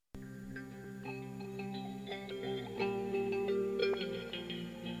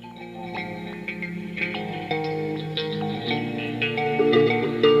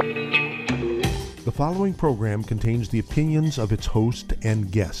following program contains the opinions of its host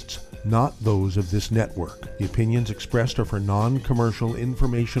and guests, not those of this network. The opinions expressed are for non-commercial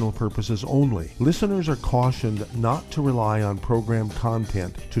informational purposes only. Listeners are cautioned not to rely on program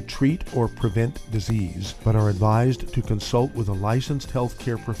content to treat or prevent disease, but are advised to consult with a licensed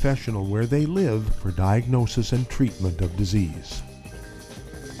healthcare professional where they live for diagnosis and treatment of disease.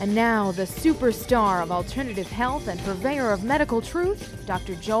 And now, the superstar of alternative health and purveyor of medical truth,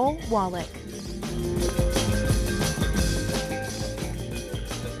 Dr. Joel Wallach.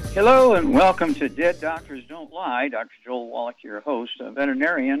 Hello and welcome to Dead Doctors Don't Lie. Dr. Joel Wallach, your host, a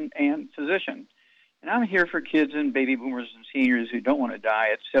veterinarian and physician. And I'm here for kids and baby boomers and seniors who don't want to die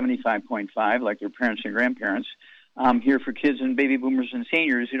at 75.5 like their parents and grandparents. I'm here for kids and baby boomers and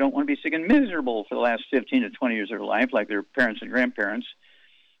seniors who don't want to be sick and miserable for the last 15 to 20 years of their life like their parents and grandparents.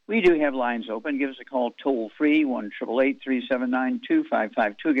 We do have lines open. Give us a call toll-free,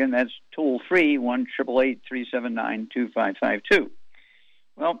 1-888-379-2552. Again, that's toll-free, 1-888-379-2552.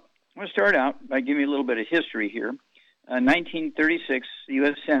 Well, I'm going to start out by giving you a little bit of history here. 1936, the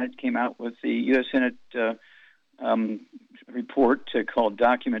U.S. Senate came out with the U.S. Senate report called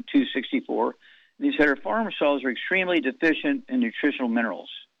Document 264. And they said our farm soils are extremely deficient in nutritional minerals.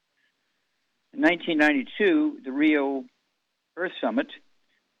 In 1992, the Rio Earth Summit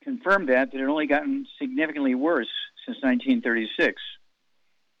confirmed that it had only gotten significantly worse since 1936.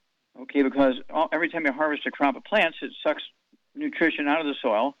 Okay, because every time you harvest a crop of plants, it sucks nutrition out of the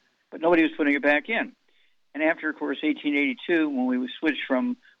soil, but nobody was putting it back in. And after, of course, 1882, when we switched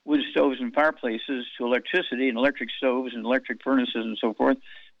from wood stoves and fireplaces to electricity and electric stoves and electric furnaces and so forth,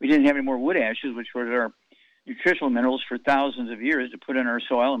 we didn't have any more wood ashes, which were our nutritional minerals for thousands of years to put in our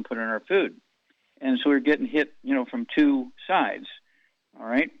soil and put in our food. And so we're getting hit, from two sides. All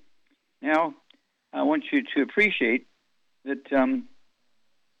right. Now, I want you to appreciate that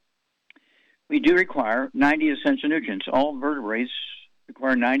we do require 90 essential nutrients. All vertebrates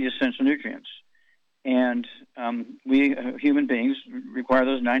require 90 essential nutrients. And we, human beings, require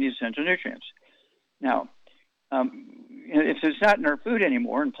those 90 essential nutrients. Now, if it's not in our food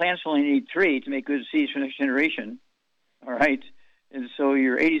anymore, and plants only need 3 to make good seeds for the next generation, all right, and so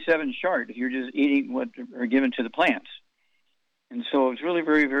you're 87 short if you're just eating what are given to the plants. And so it's really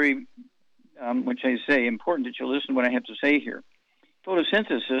very, very, which I say, important that you listen to what I have to say here.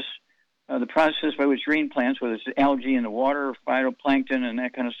 Photosynthesis, the process by which green plants, whether it's algae in the water, phytoplankton and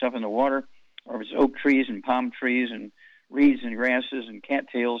that kind of stuff in the water, or if it's oak trees and palm trees and reeds and grasses and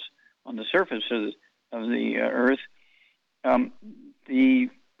cattails on the surface of the earth, the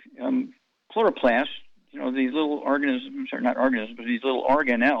chloroplasts, these little organisms, or not organisms, but these little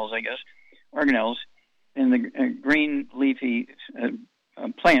organelles, organelles, in the green leafy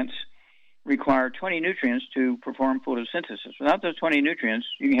plants require 20 nutrients to perform photosynthesis. Without those 20 nutrients,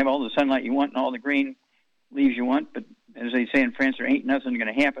 you can have all the sunlight you want and all the green leaves you want, but as they say in France, there ain't nothing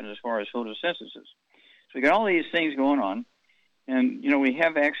going to happen as far as photosynthesis. So we got all these things going on, and, we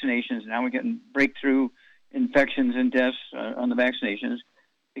have vaccinations now. We're getting breakthrough infections and deaths on the vaccinations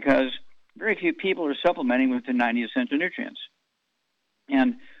because very few people are supplementing with the 90 essential nutrients.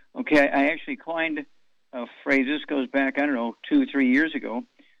 And, I actually coined a phrase. This goes back, 2-3 years ago,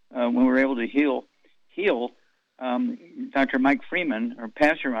 when we were able to heal Dr. Mike Freeman, or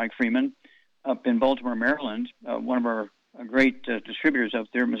Pastor Mike Freeman, up in Baltimore, Maryland, one of our great distributors up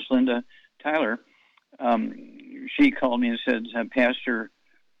there, Miss Linda Tyler. She called me and said Pastor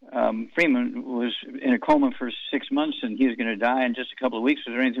Freeman was in a coma for 6 months and he was going to die in just a couple of weeks.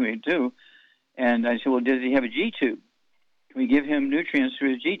 Was there anything we could do? And I said, well, does he have a G-tube? Can we give him nutrients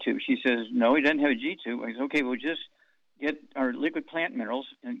through his G-tube? She says, no, he doesn't have a G-tube. I said, okay, we'll just get our liquid plant minerals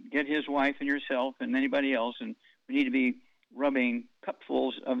and get his wife and yourself and anybody else, and we need to be rubbing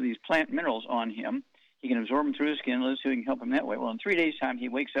cupfuls of these plant minerals on him. He can absorb them through his skin. Let's see if we can help him that way. Well, in 3 days' time, he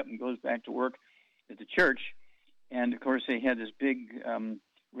wakes up and goes back to work at the church. And, of course, they had this big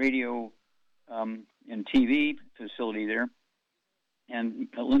radio and TV facility there. And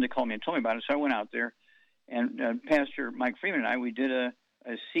Linda called me and told me about it, so I went out there. And Pastor Mike Freeman and I, we did a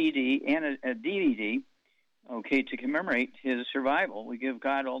CD and a DVD, to commemorate his survival. We give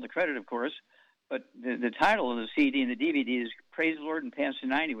God all the credit, of course. But the title of the CD and the DVD is Praise the Lord and Pass the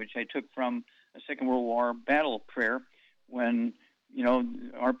 90, which I took from a Second World War battle prayer when,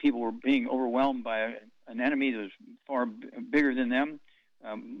 our people were being overwhelmed by an enemy that was far bigger than them,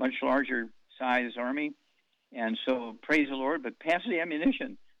 much larger size army. And so praise the Lord, but pass the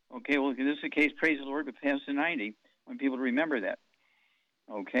ammunition. Okay, well, if this is the case, praise the Lord, but pass the 90. I want people to remember that.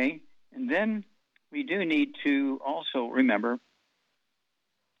 Okay, and then we do need to also remember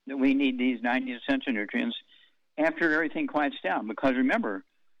that we need these 90 essential nutrients after everything quiets down. Because remember,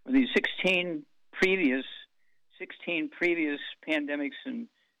 with these 16 16 previous pandemics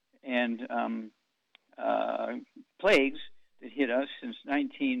and plagues that hit us since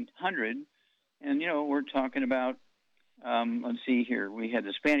 1900. And, we're talking about, let's see here, we had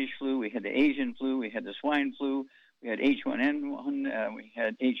the Spanish flu, we had the Asian flu, we had the swine flu, we had H1N1, we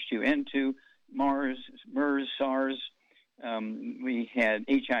had H2N2, MERS, SARS, we had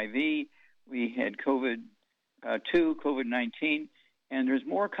HIV, we had COVID-2, COVID-19, and there's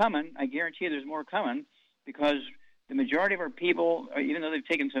more coming. I guarantee you there's more coming, because the majority of our people, even though they've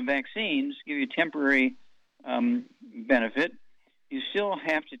taken some vaccines, give you temporary benefit. You still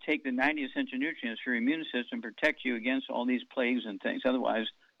have to take the 90 essential nutrients for your immune system, protect you against all these plagues and things. Otherwise,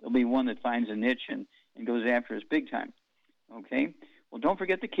 there'll be one that finds a niche and goes after us big time. Okay? Well, don't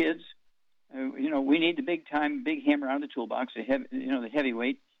forget the kids. We need the big hammer out of the toolbox, the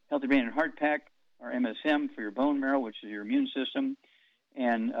heavyweight, Healthy Brain and Heart Pack, our MSM for your bone marrow, which is your immune system.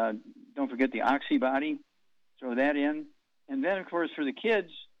 And don't forget the Oxybody. Throw that in. And then, of course, for the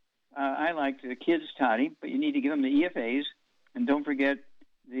kids, I like the Kids Toddy, but you need to give them the EFAs. And don't forget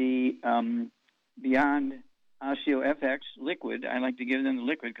the Beyond Osteo FX liquid. I like to give them the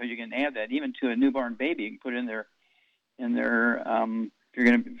liquid because you can add that even to a newborn baby. You can put in their if you're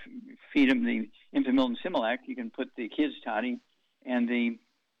going to feed them the Infamil and Similac, you can put the Kids Toddy and the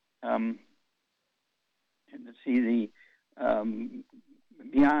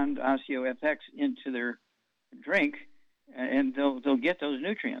Beyond Osteo FX into their drink, and they'll get those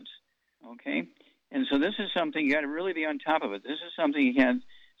nutrients. Okay. And so this is something you got to really be on top of it. This is something you can't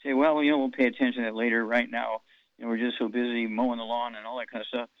say, well, we'll pay attention to that later. Right now, we're just so busy mowing the lawn and all that kind of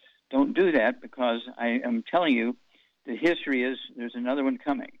stuff. Don't do that, because I am telling you, the history is there's another one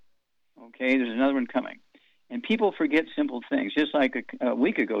coming. Okay, there's another one coming. And people forget simple things. Just like a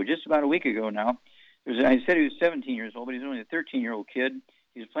week ago, just about a week ago now, I said he was 17 years old, but he's only a 13-year-old kid.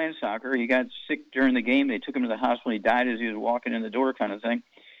 He was playing soccer. He got sick during the game. They took him to the hospital. He died as he was walking in the door, kind of thing.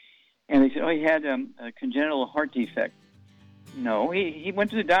 And they said, he had a congenital heart defect. No, he went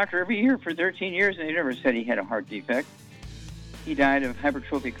to the doctor every year for 13 years, and they never said he had a heart defect. He died of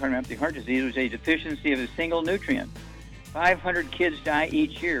hypertrophic cardiomyopathy heart disease, which is a deficiency of a single nutrient. 500 kids die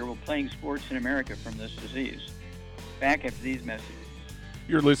each year while playing sports in America from this disease. Back after these messages.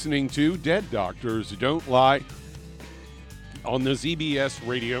 You're listening to Dead Doctors Don't Lie on the ZBS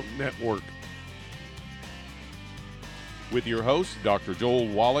Radio Network with your host, Dr. Joel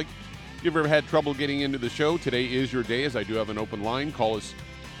Wallach. If you've ever had trouble getting into the show, today is your day, as I do have an open line. Call us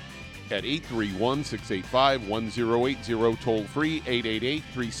at 831-685-1080, toll free,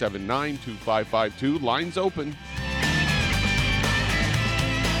 888-379-2552. Lines open.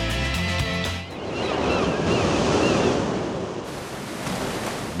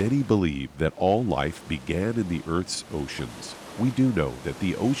 Many believe that all life began in the Earth's oceans. We do know that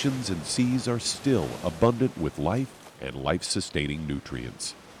the oceans and seas are still abundant with life and life-sustaining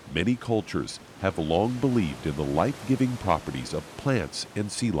nutrients. Many cultures have long believed in the life-giving properties of plants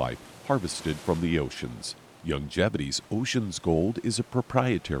and sea life harvested from the oceans. Youngevity's Ocean's Gold is a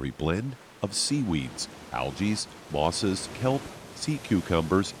proprietary blend of seaweeds, algae, mosses, kelp, sea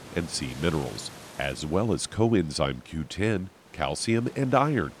cucumbers, and sea minerals, as well as coenzyme Q10, calcium, and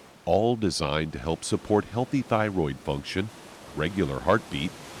iron, all designed to help support healthy thyroid function, regular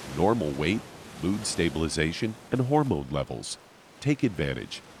heartbeat, normal weight, mood stabilization, and hormone levels. Take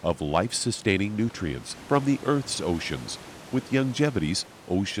advantage of life-sustaining nutrients from the Earth's oceans with Youngevity's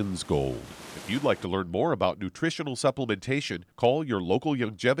Ocean's Gold. If you'd like to learn more about nutritional supplementation, call your local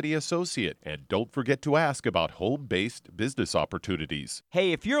Youngevity associate, and don't forget to ask about home-based business opportunities.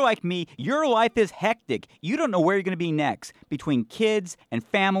 Hey, if you're like me, your life is hectic. You don't know where you're going to be next. Between kids and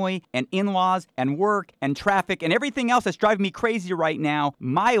family and in-laws and work and traffic and everything else that's driving me crazy right now,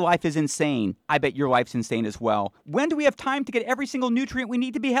 my life is insane. I bet your life's insane as well. When do we have time to get every single nutrient we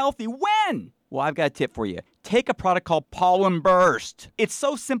need to be healthy? When? Well, I've got a tip for you. Take a product called Pollen Burst. It's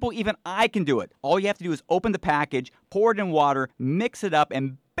so simple, even I can do it. All you have to do is open the package, pour it in water, mix it up,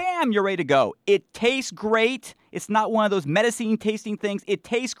 and bam, you're ready to go. It tastes great. It's not one of those medicine tasting things. It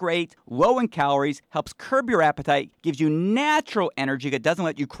tastes great, low in calories, helps curb your appetite, gives you natural energy that doesn't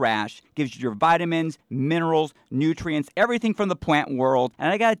let you crash, gives you your vitamins, minerals, nutrients, everything from the plant world.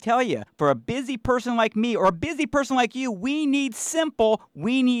 And I gotta tell you, for a busy person like me or a busy person like you, we need simple,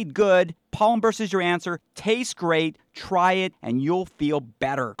 we need good. Pollen Burst is your answer. Tastes great. Try it, and you'll feel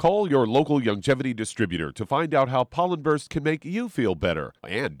better. Call your local Youngevity distributor to find out how Pollen Burst can make you feel better.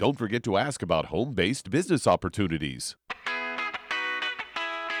 And don't forget to ask about home-based business opportunities.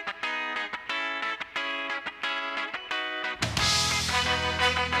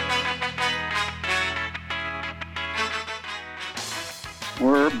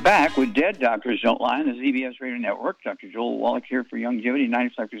 We're back with Dead Doctors Don't Lie on the ZBS Radio Network. Dr. Joel Wallach here for Youngevity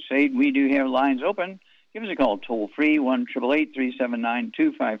 95 Crusade. We do have lines open. Give us a call toll-free,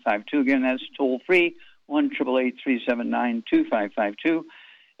 1-888-379-2552. Again, that's toll-free, 1-888-379-2552.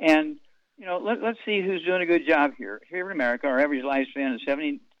 And, you know, let's see who's doing a good job here. Here in America, our average lifespan is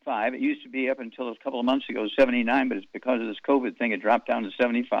 75. It used to be up until a couple of months ago 79, but it's because of this COVID thing, it dropped down to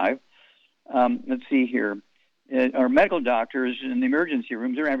 75. Let's see here. Our medical doctors in the emergency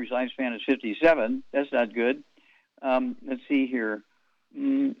rooms, their average lifespan is 57. That's not good. Let's see here.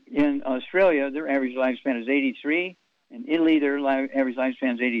 In Australia, their average lifespan is 83. In Italy, their average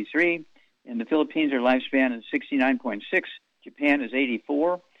lifespan is 83. In the Philippines, their lifespan is 69.6. Japan is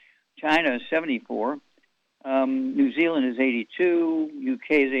 84. China is 74. New Zealand is 82.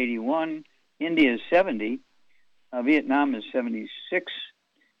 UK is 81. India is 70. Vietnam is 76.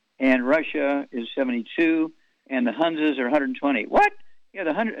 And Russia is 72. And the Hunzas are 120. What? Yeah,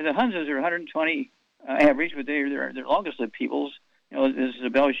 the Hunzas are 120 average, but they're longest-lived peoples. You know, this is a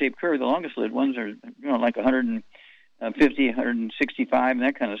bell-shaped curve. The longest-lived ones are, like 150, 165, and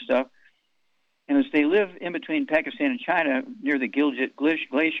that kind of stuff. And as they live in between Pakistan and China near the Gilgit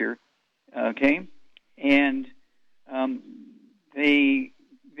Glacier, okay, and they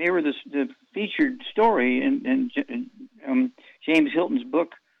were the featured story in James Hilton's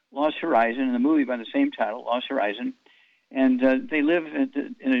book, Lost Horizon, and the movie by the same title, Lost Horizon. And they live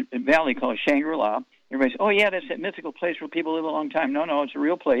in a valley called Shangri-La. Everybody says, oh, yeah, that's that mythical place where people live a long time. No, it's a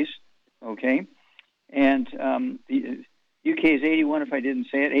real place, okay? And the UK is 81, if I didn't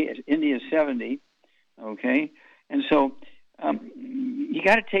say it. India is 70, okay? And so you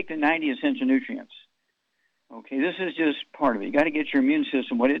got to take the 90 essential nutrients, okay? This is just part of it. You got to get your immune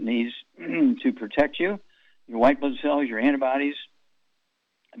system what it needs to protect you, your white blood cells, your antibodies.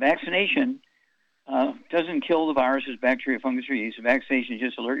 Vaccination doesn't kill the viruses, bacteria, fungus, or yeast. Vaccination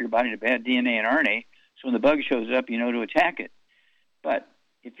just alert your body to bad DNA and RNA, so when the bug shows up, you know to attack it. But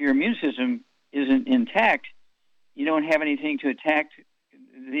if your immune system isn't intact, you don't have anything to attack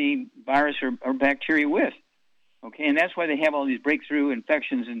the virus or bacteria with. Okay, and that's why they have all these breakthrough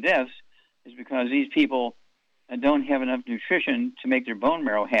infections and deaths, is because these people don't have enough nutrition to make their bone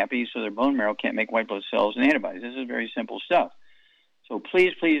marrow happy, so their bone marrow can't make white blood cells and antibodies. This is very simple stuff. So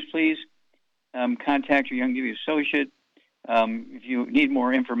please, contact your Youngevity associate. If you need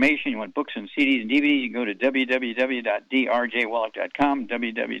more information, you want books and CDs and DVDs, you can go to www.drjwallach.com,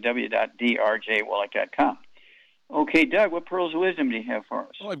 www.drjwallach.com. Okay, Doug, what pearls of wisdom do you have for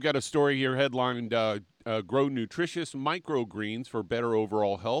us? Well, I've got a story here headlined, Grow Nutritious Microgreens for Better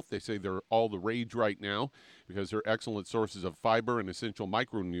Overall Health. They say they're all the rage right now because they're excellent sources of fiber and essential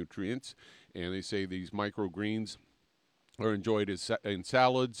micronutrients. And they say these microgreens are enjoyed in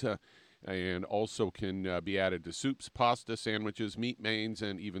salads and also can be added to soups, pasta, sandwiches, meat mains,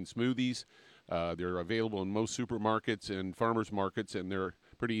 and even smoothies. They're available in most supermarkets and farmers markets, and they're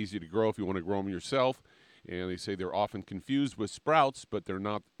pretty easy to grow if you want to grow them yourself. And they say they're often confused with sprouts, but they're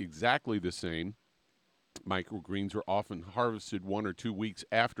not exactly the same. Microgreens are often harvested 1 or 2 weeks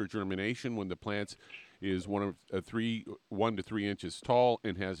after germination when the plant is 1 to 3 inches tall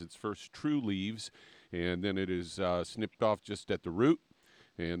and has its first true leaves. And then it is snipped off just at the root.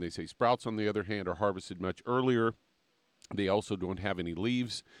 And they say sprouts, on the other hand, are harvested much earlier. They also don't have any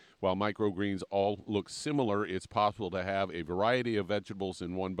leaves. While microgreens all look similar, it's possible to have a variety of vegetables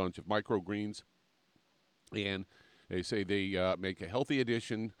in one bunch of microgreens. And they say they make a healthy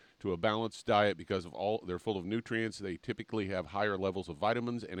addition to a balanced diet because they're full of nutrients. They typically have higher levels of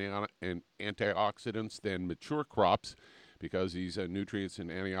vitamins and antioxidants than mature crops, because these nutrients and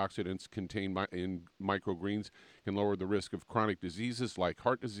antioxidants contained in microgreens can lower the risk of chronic diseases like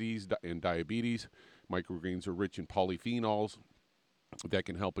heart disease and diabetes. Microgreens are rich in polyphenols that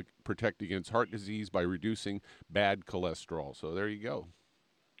can help protect against heart disease by reducing bad cholesterol. So there you go.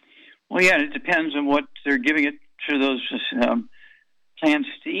 Well, yeah, it depends on what they're giving it to those plants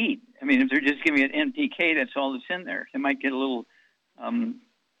to eat. I mean, if they're just giving it NPK, that's all that's in there. They might get a little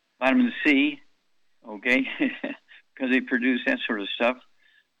vitamin C, okay, because they produce that sort of stuff.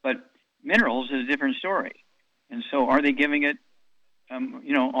 But minerals is a different story. And so are they giving it,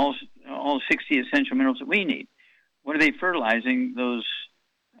 all 60 essential minerals that we need? What are they fertilizing those,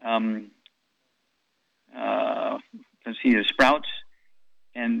 the sprouts?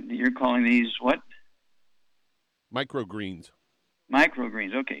 And you're calling these what? Microgreens.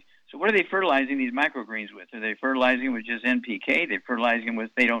 Microgreens, okay. So what are they fertilizing these microgreens with? Are they fertilizing them with just NPK? They're fertilizing them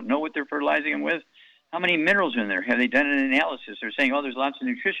with, they don't know what they're fertilizing them with? How many minerals are in there? Have they done an analysis? They're saying, there's lots of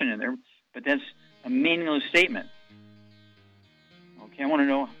nutrition in there, but that's a meaningless statement. Okay, I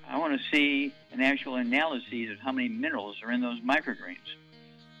want to see an actual analysis of how many minerals are in those microgreens.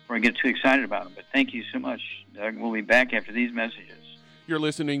 before I get too excited about them. But thank you so much, Doug. We'll be back after these messages. You're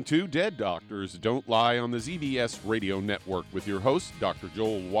listening to Dead Doctors Don't Lie on the ZBS Radio Network with your host, Dr.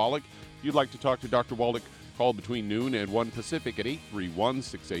 Joel Wallach. If you'd like to talk to Dr. Wallach, call between noon and 1 Pacific at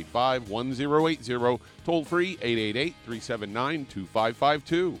 831-685-1080, toll free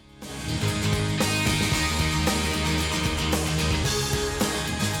 888-379-2552.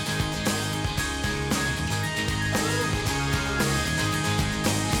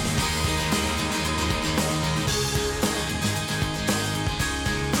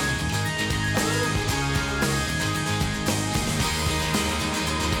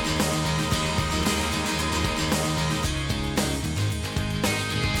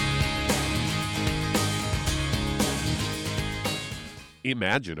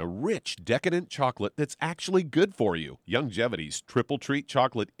 Imagine a rich, decadent chocolate that's actually good for you. Youngevity's Triple Treat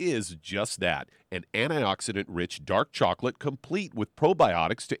chocolate is just that, an antioxidant-rich dark chocolate complete with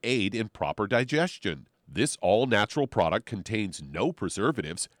probiotics to aid in proper digestion. This all-natural product contains no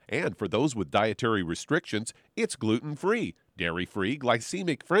preservatives, and for those with dietary restrictions, it's gluten-free, dairy-free,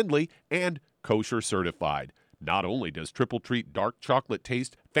 glycemic-friendly, and kosher certified. Not only does Triple Treat dark chocolate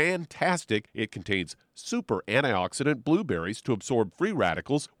taste fantastic, it contains super antioxidant blueberries to absorb free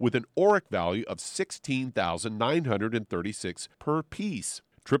radicals with an ORAC value of 16,936 per piece.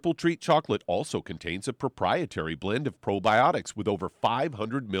 Triple Treat chocolate also contains a proprietary blend of probiotics with over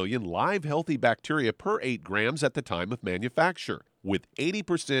 500 million live healthy bacteria per 8 grams at the time of manufacture, with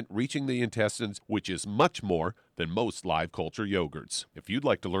 80% reaching the intestines, which is much more than most live culture yogurts. If you'd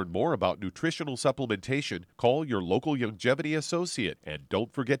like to learn more about nutritional supplementation, call your local Youngevity associate, and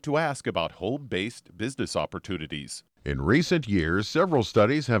don't forget to ask about home-based business opportunities. In recent years, several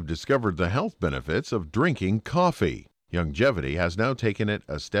studies have discovered the health benefits of drinking coffee. Youngevity has now taken it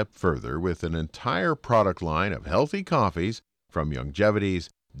a step further with an entire product line of healthy coffees from Youngevity's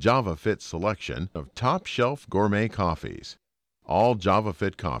JavaFit selection of top-shelf gourmet coffees. All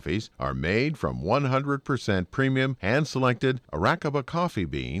JavaFit coffees are made from 100% premium hand-selected Arabica coffee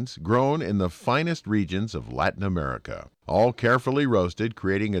beans grown in the finest regions of Latin America, all carefully roasted,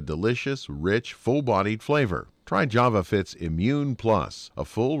 creating a delicious, rich, full-bodied flavor. Try JavaFit's Immune Plus, a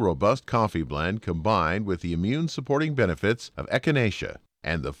full, robust coffee blend combined with the immune-supporting benefits of echinacea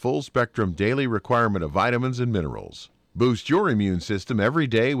and the full-spectrum daily requirement of vitamins and minerals. Boost your immune system every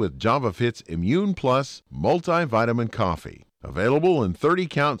day with JavaFit's Immune Plus multivitamin coffee. Available in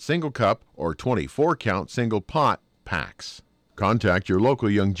 30-count single cup or 24-count single pot packs. Contact your local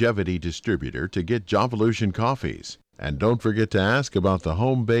Youngevity distributor to get Javalution coffees. And don't forget to ask about the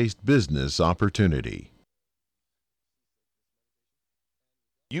home-based business opportunity.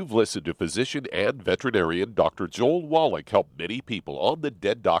 You've listened to physician and veterinarian Dr. Joel Wallach help many people on the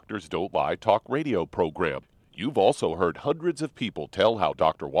Dead Doctors Don't Lie talk radio program. You've also heard hundreds of people tell how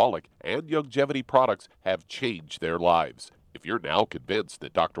Dr. Wallach and Youngevity products have changed their lives. If you're now convinced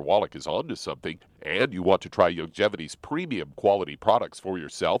that Dr. Wallach is onto something and you want to try Youngevity's premium quality products for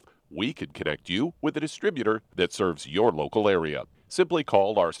yourself, we can connect you with a distributor that serves your local area. Simply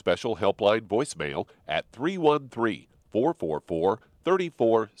call our special helpline voicemail at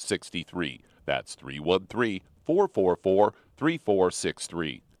 313-444-3463. That's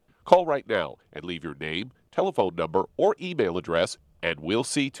 313-444-3463. Call right now and leave your name, telephone number, or email address, and we'll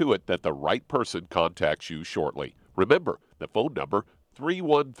see to it that the right person contacts you shortly. Remember, the phone number,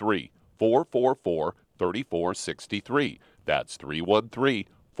 313-444-3463. That's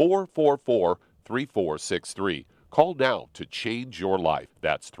 313-444-3463. Call now to change your life.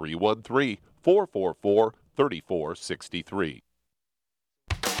 That's 313-444-3463.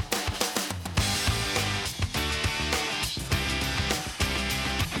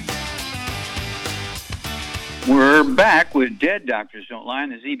 We're back with Dead Doctors Don't Lie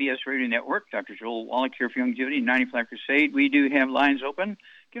on the ZBS Radio Network. Dr. Joel Wallach here for Youngevity, 95 Crusade. We do have lines open.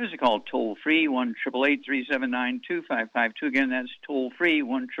 Give us a call toll-free, 1-888-379-2552. Again, that's toll-free,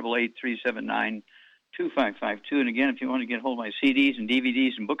 1-888-379-2552. And again, if you want to get a hold of my CDs and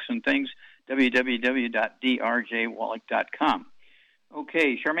DVDs and books and things, www.drjwallach.com.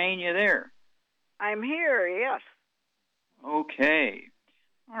 Okay, Charmaine, you there? I'm here, yes. Okay.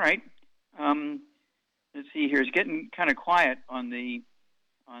 All right. Let's see here. It's getting kind of quiet on the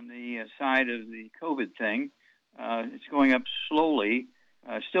side of the COVID thing. It's going up slowly.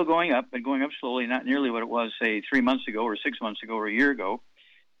 Still going up, but going up slowly, not nearly what it was, say, 3 months ago or 6 months ago or a year ago.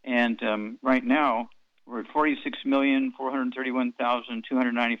 And right now, we're at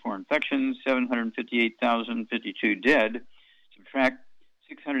 46,431,294 infections, 758,052 dead. Subtract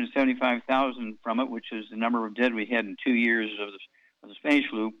 675,000 from it, which is the number of dead we had in 2 years of the Spanish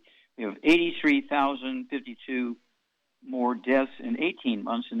flu. We have 83,052 more deaths in 18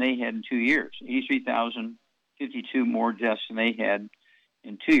 months than they had in 2 years. 83,052 more deaths than they had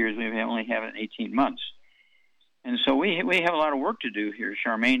in 2 years. We only have it in 18 months. And so we have a lot of work to do here,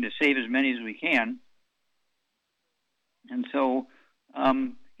 Charmaine, to save as many as we can. And so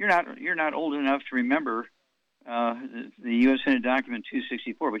you're not old enough to remember the U.S. Senate Document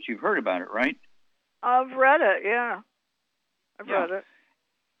 264, but you've heard about it, right? I've read it, yeah. I've read it.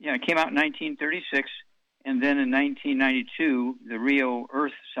 Yeah, it came out in 1936, and then in 1992, the Rio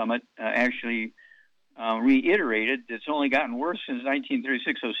Earth Summit actually reiterated it's only gotten worse since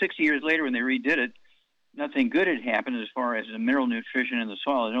 1936. So 60 years later, when they redid it, nothing good had happened as far as the mineral nutrition in the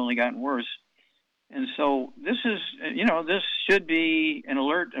soil. It had only gotten worse. And so this is, this should be an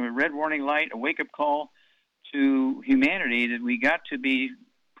alert, a red warning light, a wake-up call to humanity that we got to be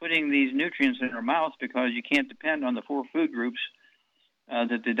putting these nutrients in our mouth, because you can't depend on the 4 food groups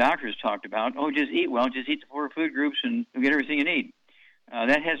that the doctors talked about. Oh, just eat well, just eat the 4 food groups and you'll get everything you need.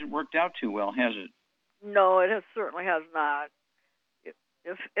 That hasn't worked out too well, has it? No, it certainly has not.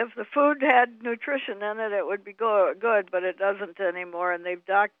 If the food had nutrition in it, it would be good, but it doesn't anymore. And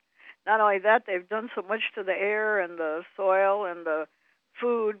not only that, they've done so much to the air and the soil and the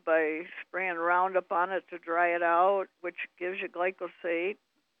food by spraying Roundup on it to dry it out, which gives you glyphosate,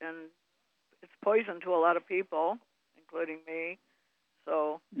 and it's poison to a lot of people, including me.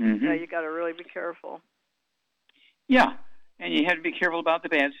 So, you got to really be careful. Yeah, and you have to be careful about the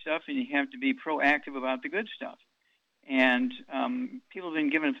bad stuff, and you have to be proactive about the good stuff. And people have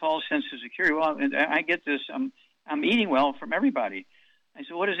been given false sense of security. Well, I get this. I'm eating well from everybody. I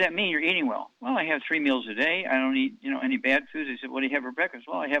said, what does that mean, you're eating well? Well, I have 3 meals a day. I don't eat, any bad foods. They said, what do you have for breakfast?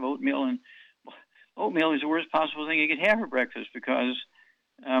 Well, I have oatmeal, and oatmeal is the worst possible thing you could have for breakfast because,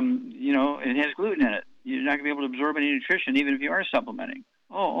 it has gluten in it. You're not going to be able to absorb any nutrition, even if you are supplementing.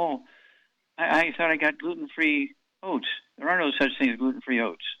 I thought I got gluten-free oats. There are no such things as gluten-free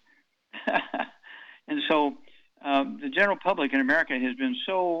oats. And so the general public in America has been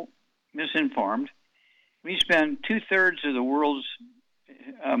so misinformed. We spend 2/3 of the world's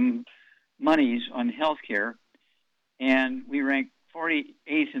monies on health care, and we rank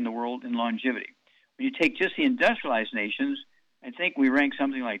 48th in the world in longevity. When you take just the industrialized nations, I think we rank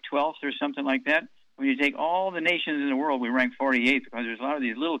something like 12th or something like that. When you take all the nations in the world, we rank 48th, because there's a lot of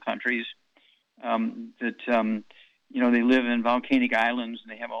these little countries that, they live in volcanic islands, and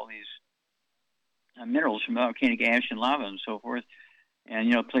they have all these minerals from volcanic ash and lava and so forth.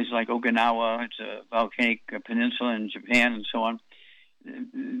 And, places like Okinawa, it's a volcanic peninsula in Japan and so on.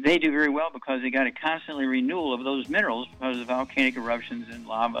 They do very well because they got a constantly renewal of those minerals because of volcanic eruptions and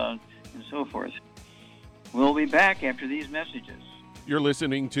lava and so forth. We'll be back after these messages. You're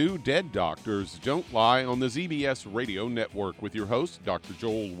listening to Dead Doctors Don't Lie on the ZBS Radio Network with your host, Dr.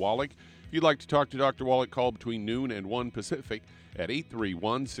 Joel Wallach. If you'd like to talk to Dr. Wallach, call between noon and 1 Pacific at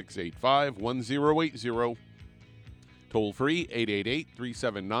 831-685-1080. Toll free,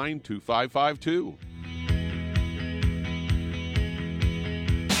 888-379-2552.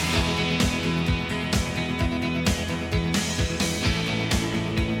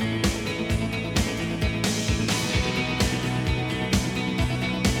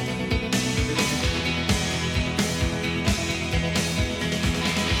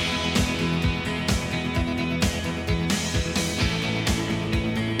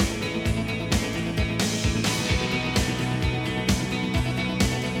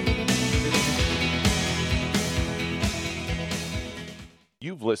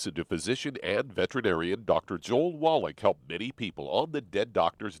 Listen to physician and veterinarian Dr. Joel Wallach help many people on the Dead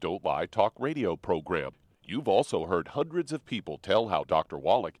Doctors Don't Lie talk radio program. You've also heard hundreds of people tell how Dr.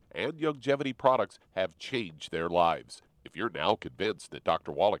 Wallach and Youngevity products have changed their lives. If you're now convinced that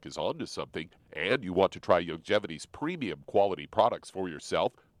Dr. Wallach is onto something and you want to try Youngevity's premium quality products for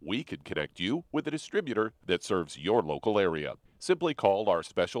yourself, we can connect you with a distributor that serves your local area. Simply call our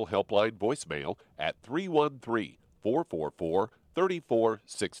special helpline voicemail at 313-444-3463.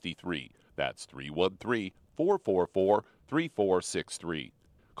 That's 313-444-3463.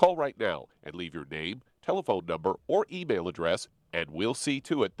 Call right now and leave your name, telephone number, or email address, and we'll see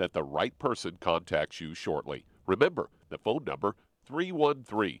to it that the right person contacts you shortly. Remember, the phone number,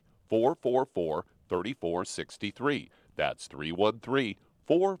 313-444-3463. That's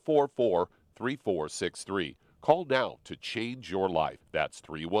 313-444-3463. Call now to change your life. That's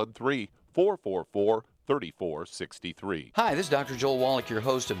 313-444-3463. Hi, this is Dr. Joel Wallach, your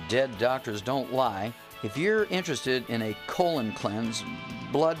host of Dead Doctors Don't Lie. If you're interested in a colon cleanse,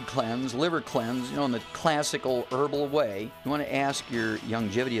 blood cleanse, liver cleanse, in the classical herbal way, you want to ask your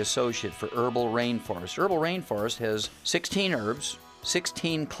Youngevity associate for Herbal Rainforest. Herbal Rainforest has 16 herbs,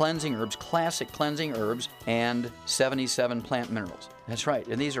 16 cleansing herbs, classic cleansing herbs, and 77 plant minerals. That's right,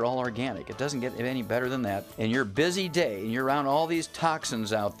 and these are all organic. It doesn't get any better than that. In your busy day, and you're around all these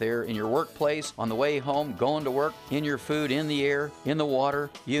toxins out there in your workplace, on the way home, going to work, in your food, in the air, in the water,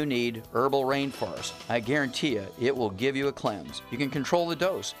 you need Herbal Rainforest. I guarantee you, it will give you a cleanse. You can control the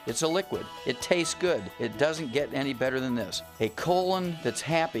dose. It's a liquid. It tastes good. It doesn't get any better than this. A colon that's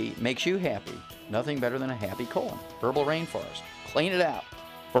happy makes you happy. Nothing better than a happy colon. Herbal Rainforest. Clean it out.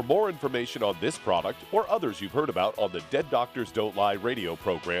 For more information on this product or others you've heard about on the Dead Doctors Don't Lie radio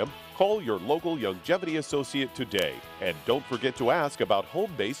program, call your local Youngevity associate today. And don't forget to ask about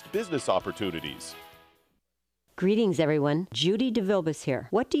home-based business opportunities. Greetings, everyone. Judy DeVilbus here.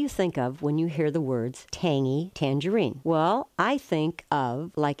 What do you think of when you hear the words tangy tangerine? Well, I think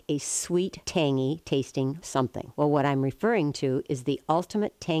of like a sweet, tangy tasting something. Well, what I'm referring to is the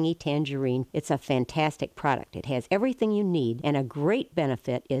Ultimate Tangy Tangerine. It's a fantastic product. It has everything you need, and a great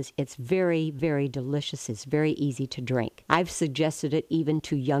benefit is it's very, very delicious. It's very easy to drink. I've suggested it even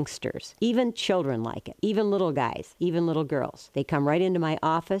to youngsters. Even children like it. Even little guys. Even little girls. They come right into my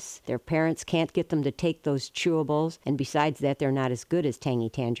office. Their parents can't get them to take those chewable, and besides that, they're not as good as Tangy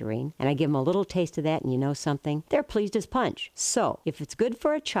Tangerine. And I give them a little taste of that, and you know something? They're pleased as punch. So, if it's good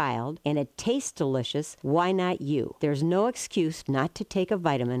for a child and it tastes delicious, why not you? There's no excuse not to take a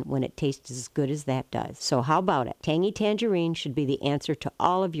vitamin when it tastes as good as that does. So how about it? Tangy Tangerine should be the answer to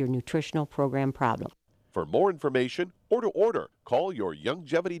all of your nutritional program problems. For more information or to order, call your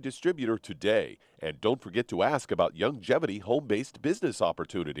Youngevity distributor today. And don't forget to ask about Youngevity home-based business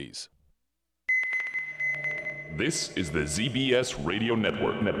opportunities. This is the ZBS Radio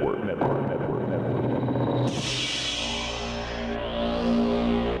Network.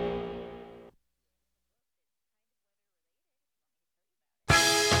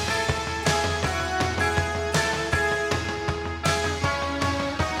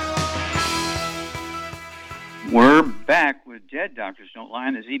 We're back with Dead Doctors Don't Lie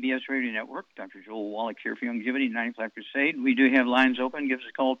on the ZBS Radio Network. Dr. Joel Wallach here for Youngevity 95 Crusade. We do have lines open. Give us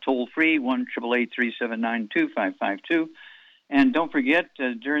a call toll-free, 1-888-379-2552. And don't forget,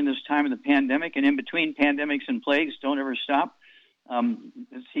 during this time of the pandemic and in between pandemics and plagues, don't ever stop.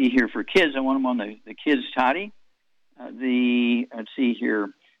 Let's see here. For kids, I want them on the Kids Toddy. Let's see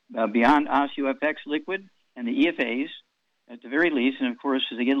here, Beyond OsteoFX Liquid and the EFAs. At the very least, and of course,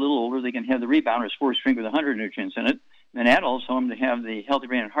 as they get a little older, they can have the Rebounder Sports Drink with 100 nutrients in it. And then adults, I want them to have the Healthy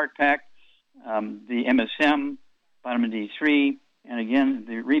Brain and Heart Pack, the MSM, vitamin D3, and again,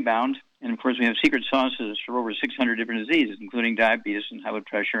 the Rebound. And of course, we have secret sauces for over 600 different diseases, including diabetes and high blood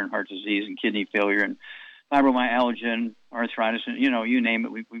pressure and heart disease and kidney failure and fibromyalgia and arthritis, and you name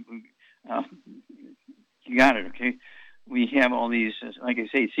it. You got it, okay? We have all these, like I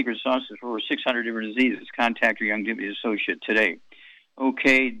say, secret sauces for over 600 different diseases. Contact your Youngevity associate today.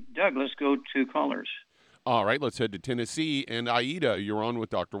 Okay, Doug, let's go to callers. All right, let's head to Tennessee. And Aida, you're on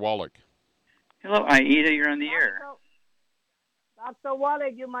with Dr. Wallach. Hello, Aida, you're on the air. Dr.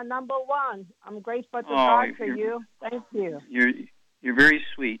 Wallach, you're my number one. I'm grateful to talk to you. Thank you. You're very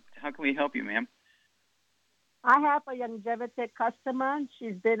sweet. How can we help you, ma'am? I have a Youngevity customer.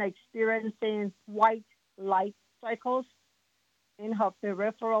 She's been experiencing white light cycles in her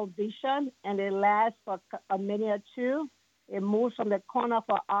peripheral vision, and it lasts for a minute or two. It moves from the corner of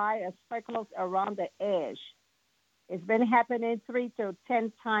her eye and cycles around the edge. It's been happening 3 to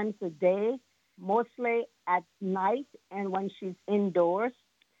 10 times a day, mostly at night and when she's indoors.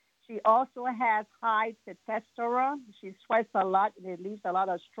 She also has high testosterone. She sweats a lot, and it leaves a lot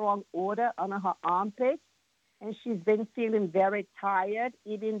of strong odor under her armpits. And she's been feeling very tired,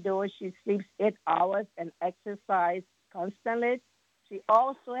 even though she sleeps 8 hours and exercises constantly. She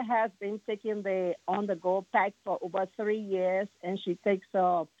also has been taking the on-the-go pack for over 3 years, and she takes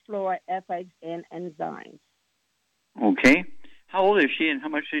Flora FX and enzymes. Okay. How old is she, and how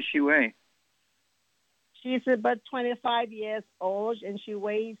much does she weigh? She's about 25 years old, and she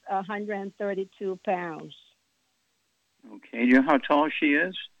weighs 132 pounds. Okay. Do you know how tall she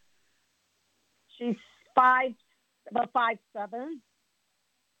is? She's about 5'7".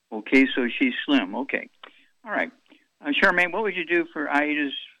 Okay, so she's slim. Okay. All right. Charmaine, what would you do for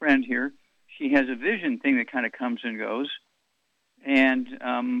Aida's friend here? She has a vision thing that kind of comes and goes. And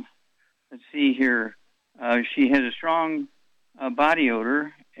let's see here. She has a strong body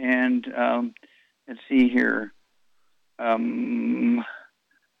odor. And let's see here. I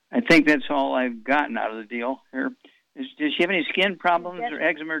think that's all I've gotten out of the deal here. Does she have any skin problems or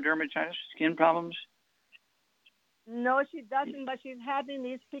eczema or dermatitis? Skin problems? No, she doesn't, but she's having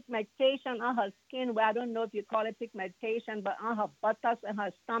this pigmentation on her skin. Well, I don't know if you call it pigmentation, but on her buttocks and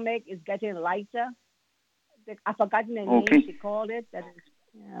her stomach is getting lighter. I've forgotten the Okay. name she called it. That is,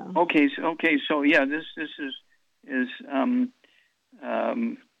 yeah. Okay, so yeah, this is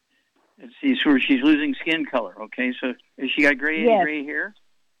let's see, so she's losing skin color. Okay, so has she got gray hair?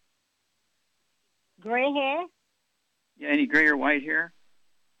 Gray hair? Yeah, any gray or white hair?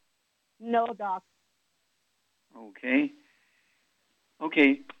 No, Doc. Okay.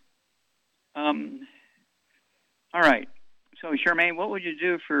 All right. So, Charmaine, what would you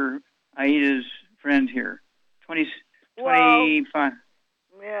do for Aida's friend here? 25.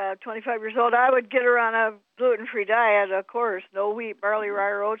 Yeah, 25 years old. I would get her on a gluten-free diet, of course. No wheat, barley, rye,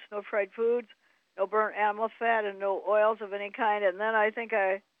 or oats, no fried foods, no burnt animal fat, and no oils of any kind. And then I think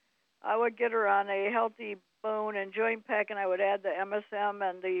I would get her on a healthy bone and joint pack, and I would add the MSM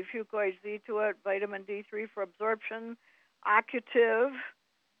and the Fucoid Z to it, vitamin D3 for absorption, Occutive,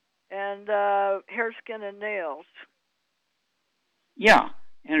 and hair, skin, and nails. Yeah,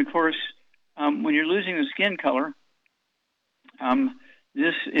 and of course, when you're losing the skin color,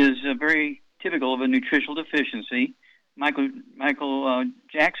 this is very typical of a nutritional deficiency. Michael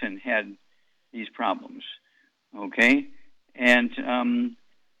Jackson had these problems. Okay, and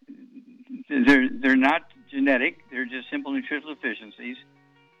they're not genetic; they're just simple nutritional deficiencies.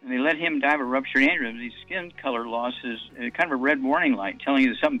 And they let him die of a ruptured aneurysm. These skin color loss is kind of a red warning light, telling you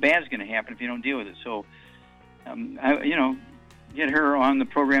that something bad is going to happen if you don't deal with it. So, get her on the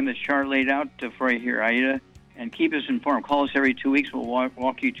program that Char laid out for you here, Aida, and keep us informed. Call us every 2 weeks. We'll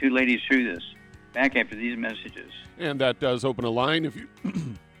walk you two ladies through this. Back after these messages. And that does open a line. If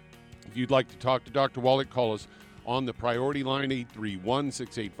you'd like to talk to Dr. Wallach, call us on the priority line,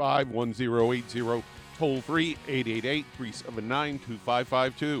 831-685-1080, toll free,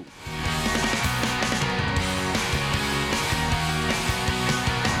 888-379-2552.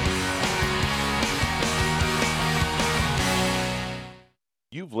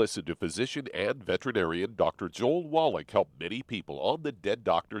 You've listened to physician and veterinarian Dr. Joel Wallach help many people on the Dead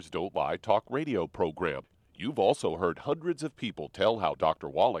Doctors Don't Lie talk radio program. You've also heard hundreds of people tell how Dr.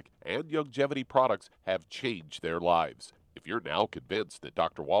 Wallach and Youngevity products have changed their lives. If you're now convinced that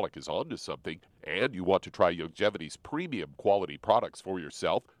Dr. Wallach is onto something and you want to try Youngevity's premium quality products for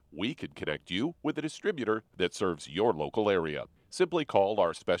yourself, we can connect you with a distributor that serves your local area. Simply call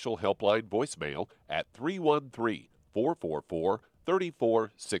our special helpline voicemail at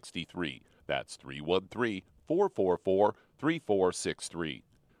 313-444-3463. That's 313-444-3463.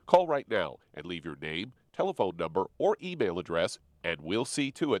 Call right now and leave your name, telephone number, or email address, and we'll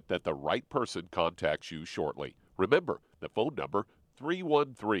see to it that the right person contacts you shortly. Remember, the phone number,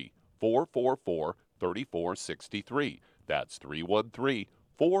 313-444-3463. That's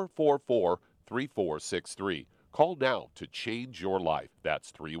 313-444-3463. Call now to change your life.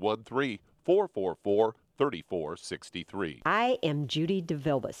 That's 313-444-3463. I am Judy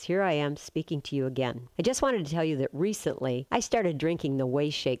DeVilbus. Here I am speaking to you again. I just wanted to tell you that recently I started drinking the Whey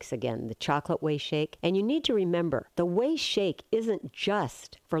Shakes again, the chocolate Whey Shake. And you need to remember, the Whey Shake isn't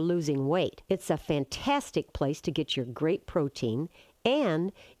just for losing weight. It's a fantastic place to get your great protein.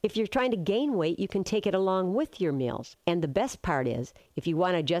 And if you're trying to gain weight, you can take it along with your meals. And the best part is, if you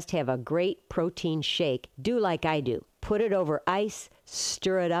want to just have a great protein shake, do like I do. Put it over ice,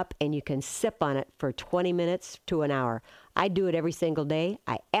 stir it up, and you can sip on it for 20 minutes to an hour. I do it every single day.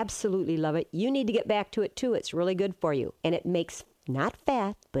 I absolutely love it. You need to get back to it too. It's really good for you. And it makes not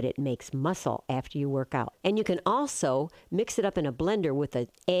fat, but it makes muscle after you work out. And you can also mix it up in a blender with an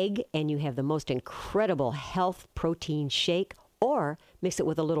egg, and you have the most incredible health protein shake. Or mix it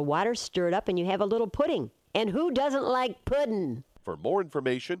with a little water, stir it up, and you have a little pudding. And who doesn't like pudding? For more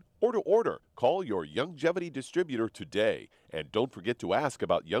information or to order, call your Youngevity distributor today. And don't forget to ask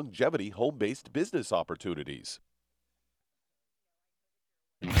about Youngevity home-based business opportunities.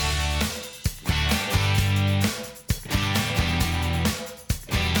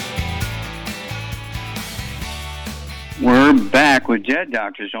 We're back with Dead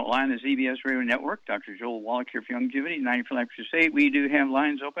Doctors Don't Lie on the ZBS Radio Network. Dr. Joel Wallach here for Youngevity, 90 for Life Crusade. We do have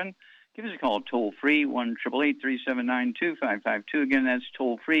lines open. Give us a call toll-free, 1-888-379-2552. Again, that's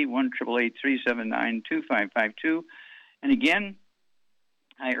toll-free, 1-888-379-2552. And again,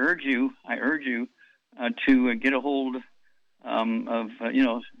 I urge you to get a hold of some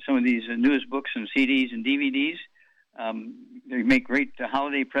of these newest books and CDs and DVDs. They make great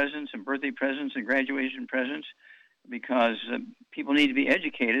holiday presents and birthday presents and graduation presents, because people need to be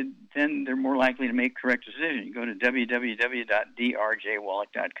educated. Then they're more likely to make correct decisions. You go to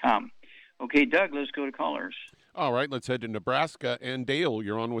www.drjwallach.com. Okay, Doug, let's go to callers. All right, let's head to Nebraska. And Dale,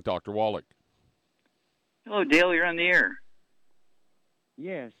 you're on with Dr. Wallach. Hello, Dale, you're on the air.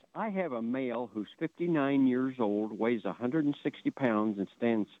 Yes, I have a male who's 59 years old, weighs 160 pounds, and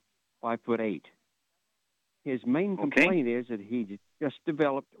stands 5'8". His main complaint is that he just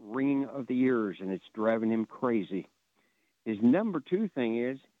developed ringing of the ears, and it's driving him crazy. His number 2 thing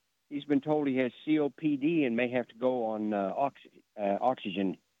is he's been told he has COPD and may have to go on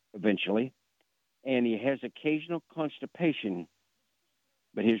oxygen eventually, and he has occasional constipation,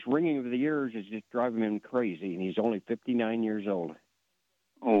 but his ringing of the ears is just driving him crazy, and he's only 59 years old.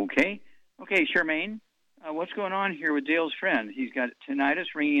 Okay, Charmaine, what's going on here with Dale's friend? He's got tinnitus,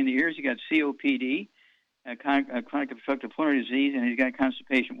 ringing in the ears, he got COPD, chronic obstructive pulmonary disease, and he's got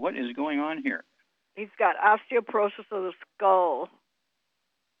constipation. What is going on here? He's got osteoporosis of the skull.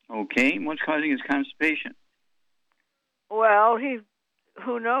 Okay, and what's causing his constipation? Well,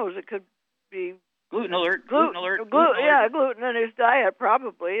 who knows? It could be gluten alert. Gluten in his diet,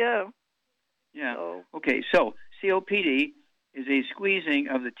 probably. Yeah. So. Okay, so COPD is a squeezing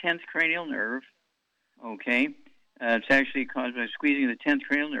of the 10th cranial nerve. Okay, it's actually caused by squeezing of the 10th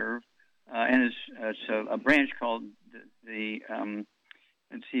cranial nerve, and it's a branch called the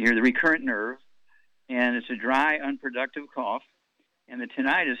recurrent nerve, and it's a dry, unproductive cough. And the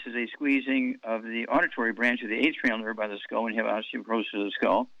tinnitus is a squeezing of the auditory branch of the 8th cranial nerve by the skull when you have osteoporosis of the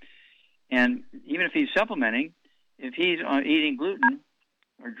skull. And even if he's supplementing, if he's eating gluten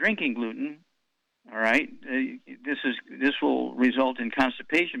or drinking gluten, all right, this will result in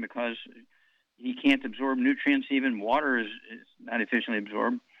constipation because he can't absorb nutrients. Even water is not efficiently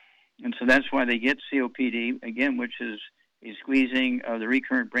absorbed. And so that's why they get COPD, again, which is a squeezing of the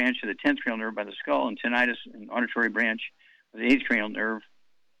recurrent branch of the 10th cranial nerve by the skull, and tinnitus, an auditory branch of the 8th cranial nerve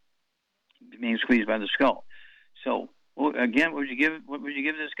being squeezed by the skull. So, again, what would you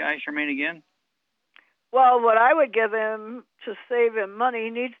give this guy, Charmaine, again? Well, what I would give him to save him money, he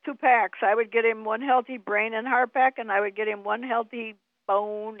needs 2 packs. I would get him 1 healthy brain and heart pack, and I would get him 1 healthy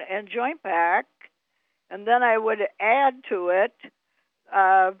bone and joint pack. And then I would add to it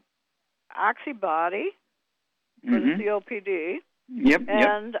Oxybody for the COPD.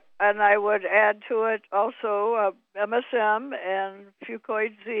 And I would add to it also MSM and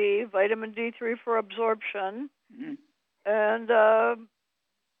Fucoid Z, vitamin D3 for absorption. And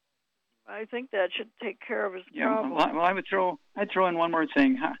I think that should take care of his problem. Well, I'd throw in one more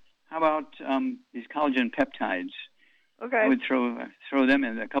thing. How about these collagen peptides? Okay. I would throw them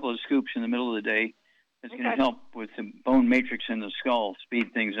in a couple of scoops in the middle of the day. It's going to help with the bone matrix in the skull,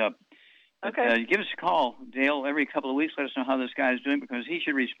 speed things up. But, give us a call, Dale, every couple of weeks. Let us know how this guy's doing, because he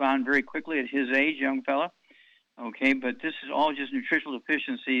should respond very quickly at his age, young fella. Okay, but this is all just nutritional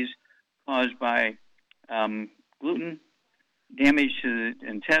deficiencies caused by gluten, damage to the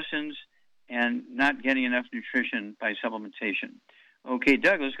intestines, and not getting enough nutrition by supplementation. Okay,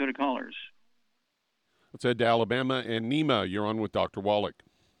 Doug, let's go to callers. Let's head to Alabama. And Nima, you're on with Dr. Wallach.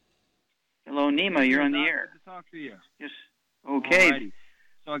 Hello, Nima, you're on the air. Good to talk to you. Yes. Okay. Alrighty.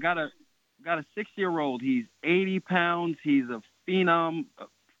 So I got a 6-year-old. He's 80 pounds. He's a phenom, a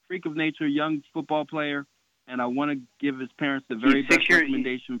freak of nature, young football player, and I want to give his parents the very best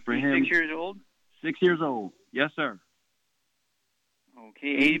recommendation for him. 6 years old? 6 years old. Yes, sir. Okay,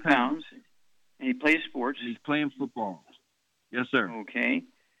 80 pounds. And he plays sports. And he's playing football. Yes, sir. Okay.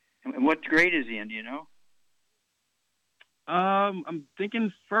 And what grade is he in, do you know? I'm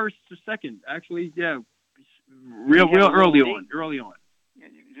thinking first or second. Actually, yeah. Real early on.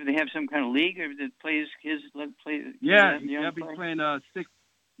 Do they have some kind of league that plays kids? Yeah, he's playing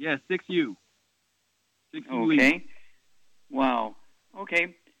 6U. 6U league. Okay. Wow.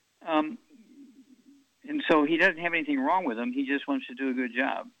 Okay. And so he doesn't have anything wrong with him. He just wants to do a good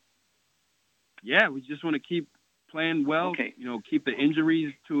job. Yeah, we just want to keep playing well. Okay. Keep the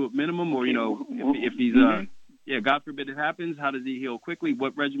injuries to a minimum, or if he's God forbid it happens, how does he heal quickly?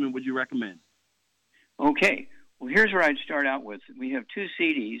 What regimen would you recommend? Okay. Well, here's where I'd start out with. We have 2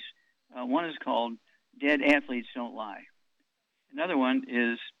 CDs. One is called Dead Athletes Don't Lie. Another one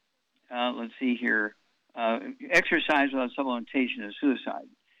is, let's see here, Exercise Without Supplementation is Suicide.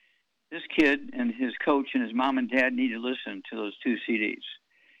 This kid and his coach and his mom and dad need to listen to those 2 CDs.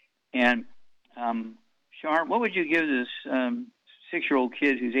 And, Char, what would you give this 6-year-old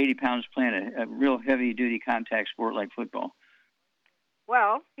kid who's 80 pounds playing a real heavy-duty contact sport like football?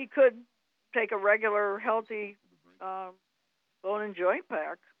 Well, he could take a regular, healthy bone and joint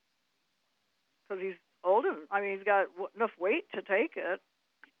pack, because he's old. He's got enough weight to take it.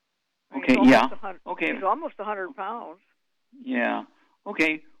 Okay, He's almost 100 pounds. Yeah.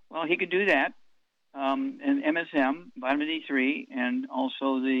 Okay, well, he could do that. And MSM, vitamin D3, and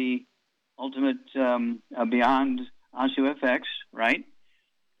also the Ultimate Beyond OsteoFX, right?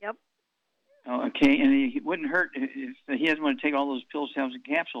 Yep. Okay, and it wouldn't hurt if he doesn't want to take all those pills, tablets, and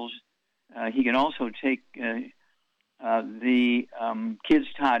capsules. He can also take the Kids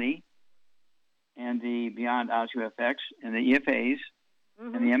Toddy, and the Beyond OsteoFX and the EFAs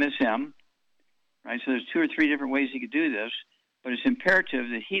and the MSM, right? So there's 2 or 3 different ways he could do this, but it's imperative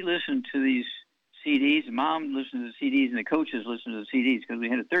that he listen to these CDs, the mom listened to the CDs, and the coaches listened to the CDs, because we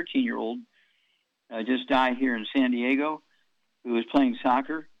had a 13-year-old just die here in San Diego who was playing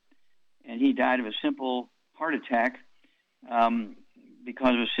soccer, and he died of a simple heart attack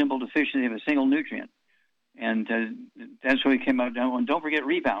because of a simple deficiency of a single nutrient. And that's what he came out down. And don't forget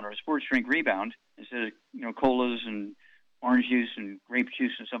Rebound, or a sports drink Rebound, instead of colas and orange juice and grape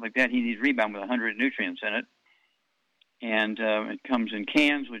juice and stuff like that. He needs Rebound with 100 nutrients in it. And it comes in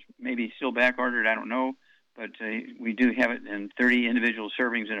cans, which may be still back ordered, I don't know. But we do have it in 30 individual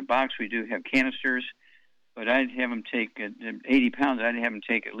servings in a box. We do have canisters. But I'd have him take 80 pounds. I'd have him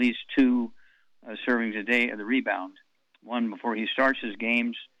take at least 2 servings a day of the Rebound. One before he starts his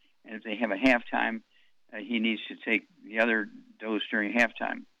games, and if they have a halftime, he needs to take the other dose during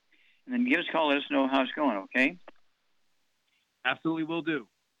halftime. And then give us a call. Let us know how it's going, okay? Absolutely will do.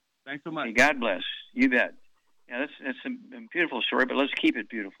 Thanks so much. Hey, God bless. You bet. Yeah, that's a beautiful story, but let's keep it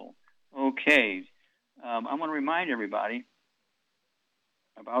beautiful. Okay. I want to remind everybody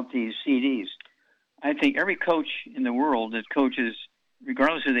about these CDs. I think every coach in the world that coaches,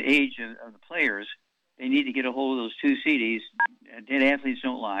 regardless of the age of the players, they need to get a hold of those 2 CDs, Dead Athletes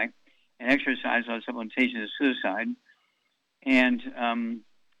Don't Lie, and Exercise Without Supplementation is Suicide. And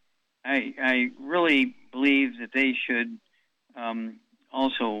I really believe that they should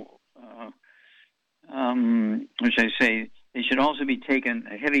also, they should also be taking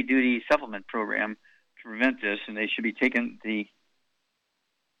a heavy-duty supplement program to prevent this, and they should be taking the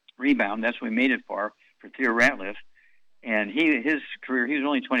Rebound. That's what we made it for Theo Ratliff. And his career, he was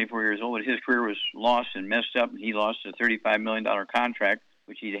only 24 years old, but his career was lost and messed up, and he lost a $35 million contract,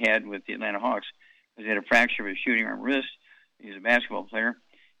 which he had with the Atlanta Hawks, because he had a fracture of his shooting arm wrist. He was a basketball player,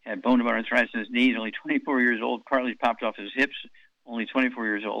 had bone arthritis in his knees, only 24 years old, cartilage popped off his hips, only 24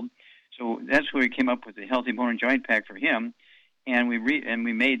 years old. So that's where we came up with the Healthy Bone and Joint Pack for him, and we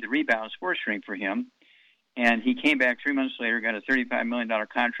made the Rebound sports drink for him. And he came back 3 months later, got a $35 million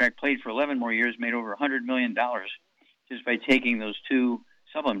contract, played for 11 more years, made over $100 million just by taking those 2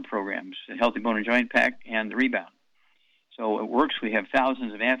 supplement programs, the Healthy Bone and Joint Pack and the Rebound. So it works. We have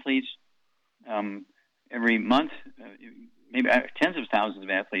thousands of athletes every month, maybe tens of thousands of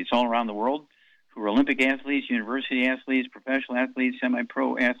athletes all around the world who are Olympic athletes, university athletes, professional athletes,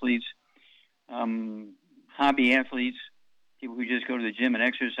 semi-pro athletes, hobby athletes, people who just go to the gym and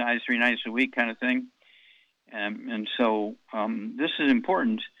exercise 3 nights a week kind of thing. And so this is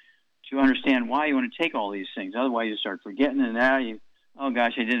important to understand why you want to take all these things. Otherwise, you start forgetting, and now oh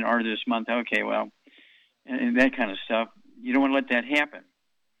gosh, I didn't order this month. Okay, well, and that kind of stuff. You don't want to let that happen.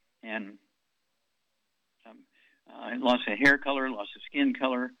 And loss of hair color, loss of skin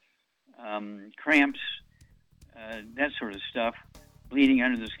color, cramps, that sort of stuff, bleeding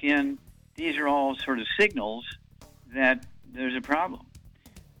under the skin. These are all sort of signals that there's a problem.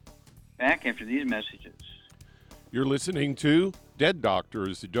 Back after these messages. You're listening to Dead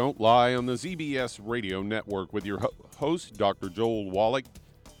Doctors Don't Lie on the ZBS Radio Network with your host, Dr. Joel Wallach.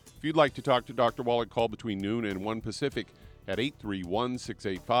 If you'd like to talk to Dr. Wallach, call between noon and 1 Pacific at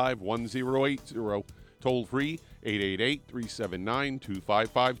 831-685-1080. Toll free,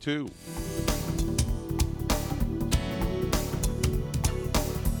 888-379-2552.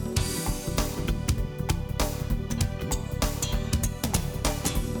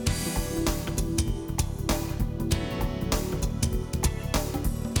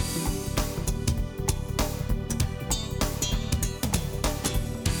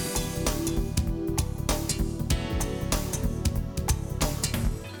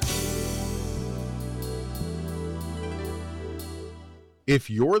 If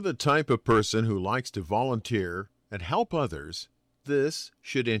you're the type of person who likes to volunteer and help others, this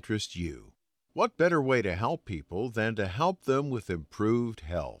should interest you. What better way to help people than to help them with improved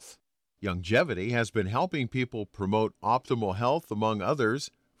health? Youngevity has been helping people promote optimal health, among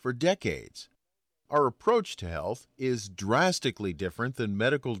others, for decades. Our approach to health is drastically different than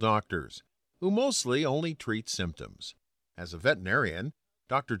medical doctors, who mostly only treat symptoms. As a veterinarian,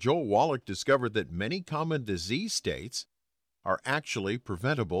 Dr. Joel Wallach discovered that many common disease states are actually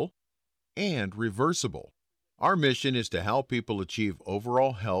preventable and reversible. Our mission is to help people achieve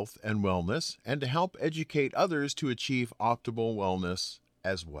overall health and wellness, and to help educate others to achieve optimal wellness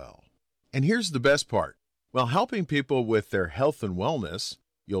as well. And here's the best part. While helping people with their health and wellness,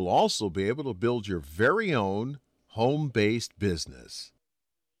 you'll also be able to build your very own home-based business.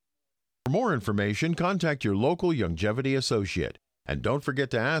 For more information, contact your local Youngevity associate. And don't forget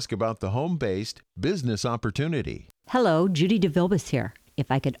to ask about the home-based business opportunity. Hello, Judy DeVilbiss here. If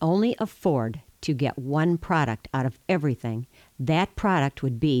I could only afford to get one product out of everything, that product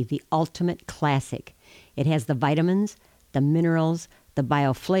would be the Ultimate Classic. It has the vitamins, the minerals, the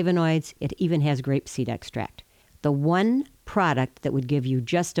bioflavonoids. It even has grapeseed extract. The one product that would give you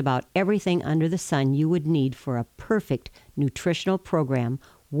just about everything under the sun you would need for a perfect nutritional program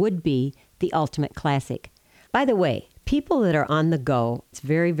would be the Ultimate Classic. By the way, people that are on the go, it's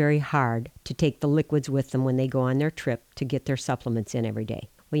very, very hard to take the liquids with them when they go on their trip to get their supplements in every day.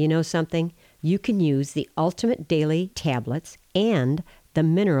 Well, you know something? You can use the Ultimate Daily tablets and the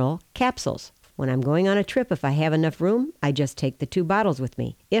mineral capsules. When I'm going on a trip, if I have enough room, I just take the 2 bottles with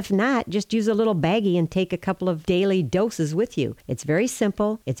me. If not, just use a little baggie and take a couple of daily doses with you. It's very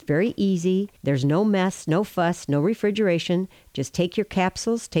simple. It's very easy. There's no mess, no fuss, no refrigeration. Just take your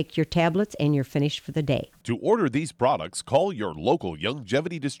capsules, take your tablets, and you're finished for the day. To order these products, call your local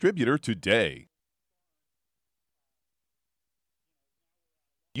Youngevity distributor today.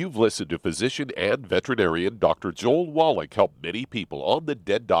 You've listened to physician and veterinarian Dr. Joel Wallach help many people on the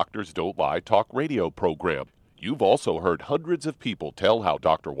Dead Doctors Don't Lie talk radio program. You've also heard hundreds of people tell how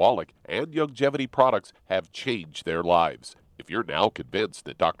Dr. Wallach and Youngevity products have changed their lives. If you're now convinced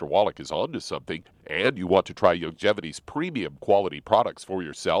that Dr. Wallach is onto something and you want to try Youngevity's premium quality products for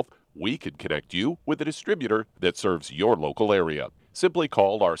yourself, we can connect you with a distributor that serves your local area. Simply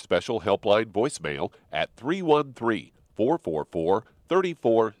call our special helpline voicemail at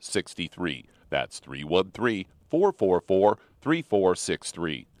 313-444-3463. That's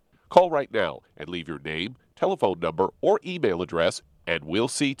 313-444-3463. Call right now and leave your name, telephone number, or email address, and we'll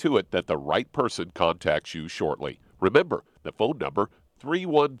see to it that the right person contacts you shortly. Remember, the phone number,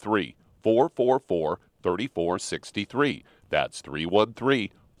 313-444-3463. That's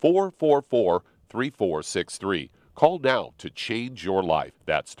 313-444-3463. Call now to change your life.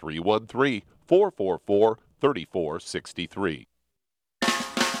 That's 313-444-3463.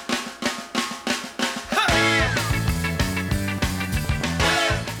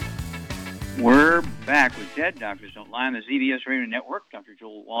 We're back with Dead Doctors Don't Lie on the ZBS Radio Network. Dr.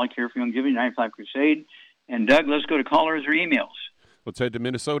 Joel Wallach here for Youngevity 95 Crusade. And Doug, let's go to callers or emails. Let's head to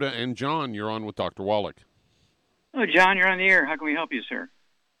Minnesota. And John, you're on with Dr. Wallach. Oh, John, you're on the air. How can we help you, sir?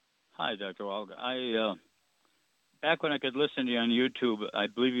 Hi, Dr. Wallach. Back when I could listen to you on YouTube, I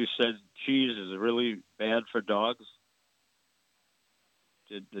believe you said cheese is really bad for dogs.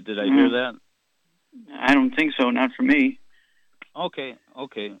 Did I hear that? I don't think so. Not for me. Okay.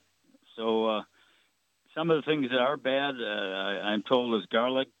 So some of the things that are bad, I'm told, is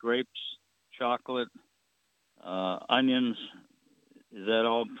garlic, grapes, chocolate, onions. Is that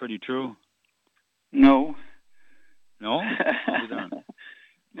all pretty true? No. No?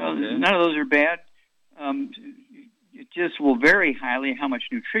 No, okay. None of those are bad. It just will vary highly how much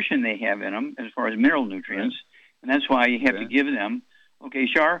nutrition they have in them as far as mineral nutrients, and that's why you have to give them. Okay,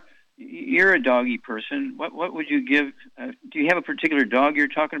 Shar, you're a doggy person. What would you give? Do you have a particular dog you're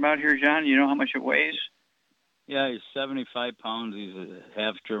talking about here, John? You know how much it weighs? Yeah, he's 75 pounds. He's a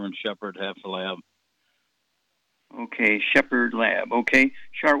half German Shepherd, half a Lab. Okay, Shepherd Lab. Okay.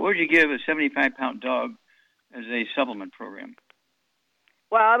 Shar, what would you give a 75-pound dog as a supplement program?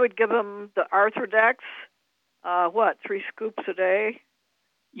 Well, I would give him the Arthrodex. 3 scoops a day?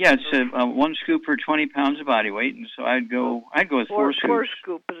 Yeah, it's 1 scoop per 20 pounds of body weight, and so I'd go with 4 scoops. 4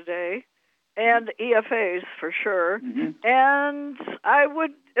 scoops a day, and EFAs for sure. Mm-hmm. And I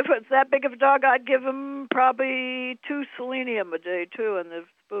would, if it's that big of a dog, I'd give him probably 2 selenium a day too in the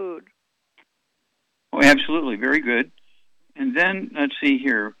food. Oh, absolutely, very good. And then let's see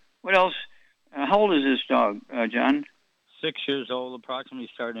here, what else? How old is this dog, John? 6 years old, approximately,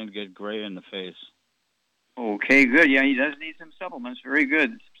 starting to get gray in the face. Okay, good. Yeah, he does need some supplements. Very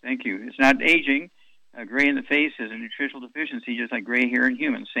good. Thank you. It's not aging. Gray in the face is a nutritional deficiency, just like gray hair in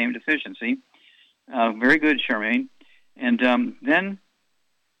humans. Same deficiency. Very good, Charmaine. And then,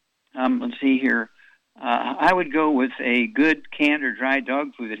 let's see here. I would go with a good canned or dried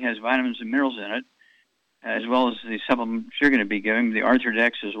dog food that has vitamins and minerals in it, as well as the supplements you're going to be giving, the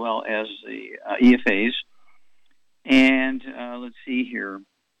Arthrodex as well as the EFAs. And let's see here.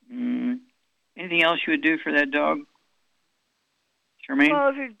 Anything else you would do for that dog, Charmaine?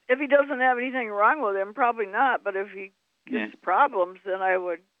 Well, if he doesn't have anything wrong with him, probably not. But if he gets problems, then I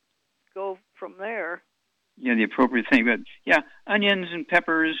would go from there. Yeah, the appropriate thing. But yeah, onions and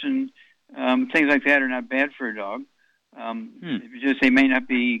peppers and things like that are not bad for a dog. Just they may not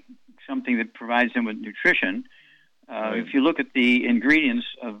be something that provides them with nutrition. If you look at the ingredients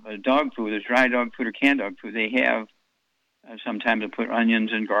of dog food, whether it's dry dog food or canned dog food, they have sometimes they put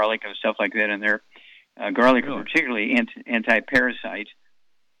onions and garlic and stuff like that in there. Garlic is particularly anti-parasite,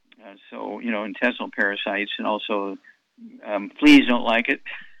 so intestinal parasites, and also fleas don't like it.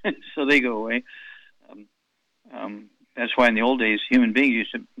 so they go away. That's why in the old days, human beings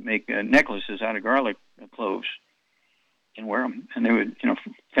used to make necklaces out of garlic cloves and wear them, and they would,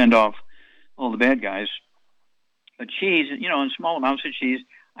 fend off all the bad guys. But cheese, in small amounts of cheese,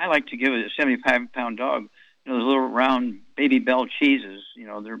 I like to give a 75-pound dog, those little round Baby Bell cheeses.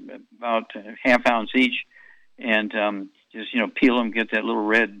 They're about a half ounce each, and just peel them, get that little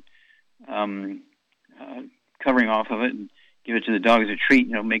red covering off of it, and give it to the dog as a treat.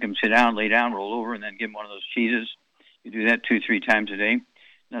 Make them sit down, lay down, roll over, and then give them one of those cheeses. You do that 2-3 times a day.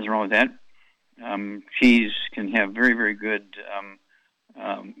 Nothing wrong with that. Cheese can have very, very good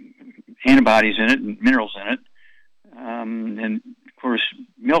antibodies in it and minerals in it. And, of course,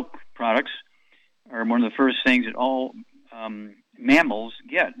 milk products are one of the first things that all mammals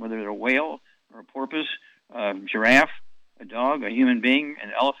get, whether they're a whale or a porpoise, a giraffe, a dog, a human being,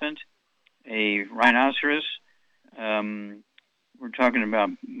 an elephant, a rhinoceros. We're talking about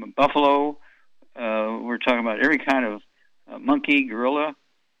buffalo. We're talking about every kind of monkey, gorilla,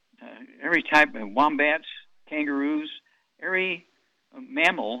 every type of wombats, kangaroos, every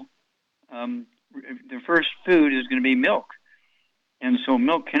mammal. The first food is going to be milk. And so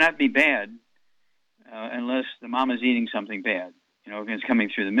milk cannot be bad unless the mom is eating something bad. It's coming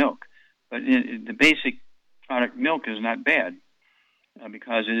through the milk. But the basic product milk is not bad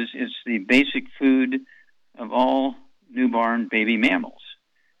because it's the basic food of all newborn baby mammals.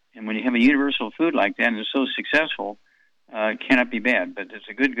 And when you have a universal food like that and it's so successful, it cannot be bad. But it's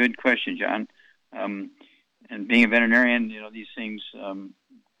a good question, John. And being a veterinarian, these things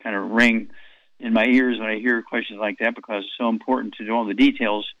kind of ring in my ears when I hear questions like that because it's so important to know all the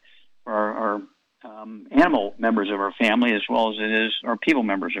details for our animal members of our family as well as it is our people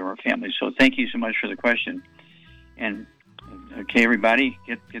members of our family. So thank you so much for the question. And okay, everybody,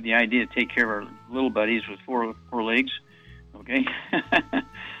 get the idea. Take care of our little buddies with four legs. Okay.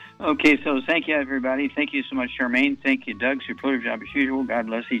 Okay, so thank you, everybody. Thank you so much, Charmaine. Thank you, Doug. Superlative job as usual. God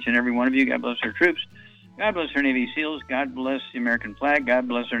bless each and every one of you. God bless our troops. God bless our Navy SEALs. God bless the American flag. God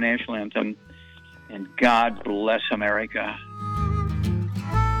bless our national anthem. And God bless America.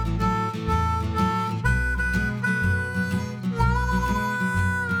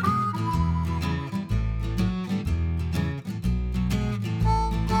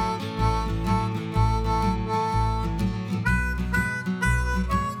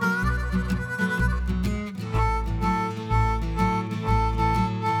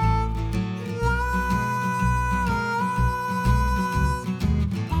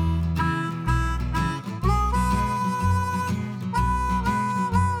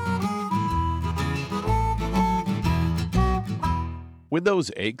 When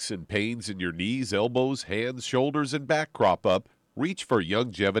those aches and pains in your knees, elbows, hands, shoulders, and back crop up, reach for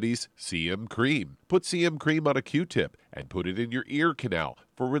Youngevity's CM Cream. Put CM Cream on a Q-tip and put it in your ear canal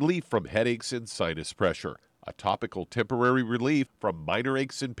for relief from headaches and sinus pressure. A topical temporary relief from minor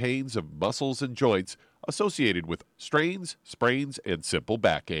aches and pains of muscles and joints associated with strains, sprains, and simple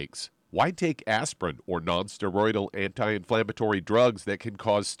backaches. Why take aspirin or non-steroidal anti-inflammatory drugs that can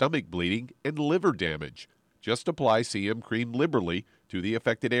cause stomach bleeding and liver damage? Just apply CM Cream liberally to the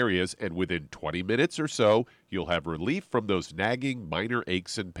affected areas, and within 20 minutes or so, you'll have relief from those nagging minor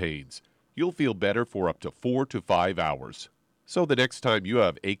aches and pains. You'll feel better for up to 4 to 5 hours. So the next time you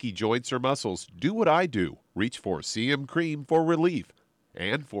have achy joints or muscles, do what I do. Reach for CM Cream for relief.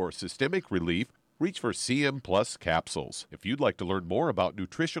 And for systemic relief, reach for CM Plus capsules. If you'd like to learn more about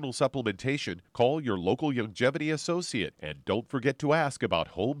nutritional supplementation, call your local Youngevity associate. And don't forget to ask about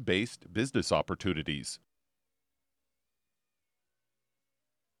home-based business opportunities.